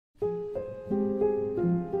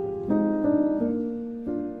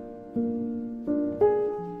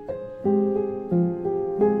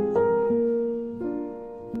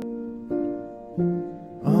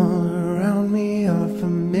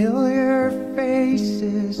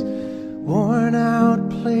faces, worn out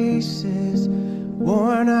places,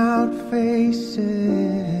 worn out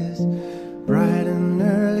faces, bright and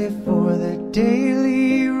early for their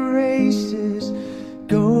daily races,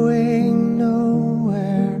 going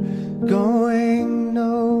nowhere, going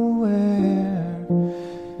nowhere.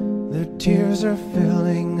 Their tears are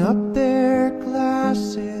filling up their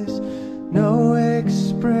glasses, no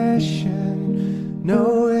expression,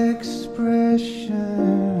 no expression.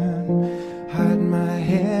 Hide my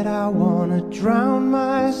head, I wanna drown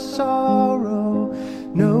my sorrow.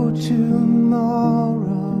 No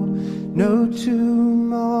tomorrow, no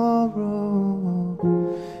tomorrow.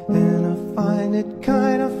 And I find it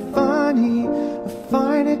kinda funny, I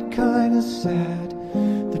find it kinda sad.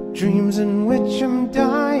 The dreams in which I'm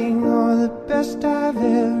dying are the best I've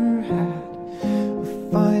ever had. I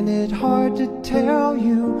find it hard to tell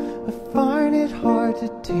you, I find it hard to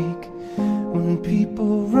take. When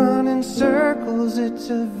people run in circles, it's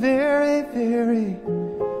a very, very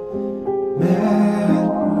mad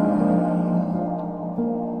world.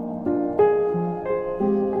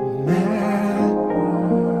 Mad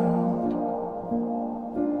world.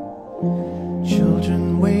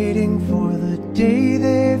 Children waiting for the day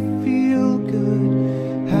they feel good.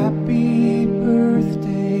 Happy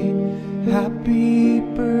birthday, happy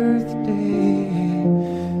birthday.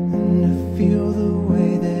 And to feel the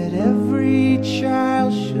way that every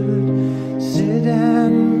child should sit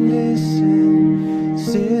and listen,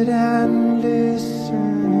 sit and listen.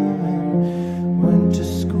 Went to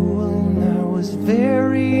school and I was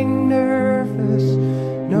very nervous.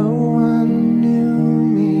 No one knew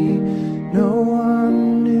me, no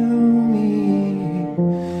one knew me.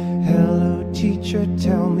 Hello teacher,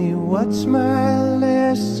 tell me what's my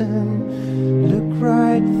lesson. Look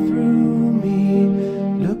right through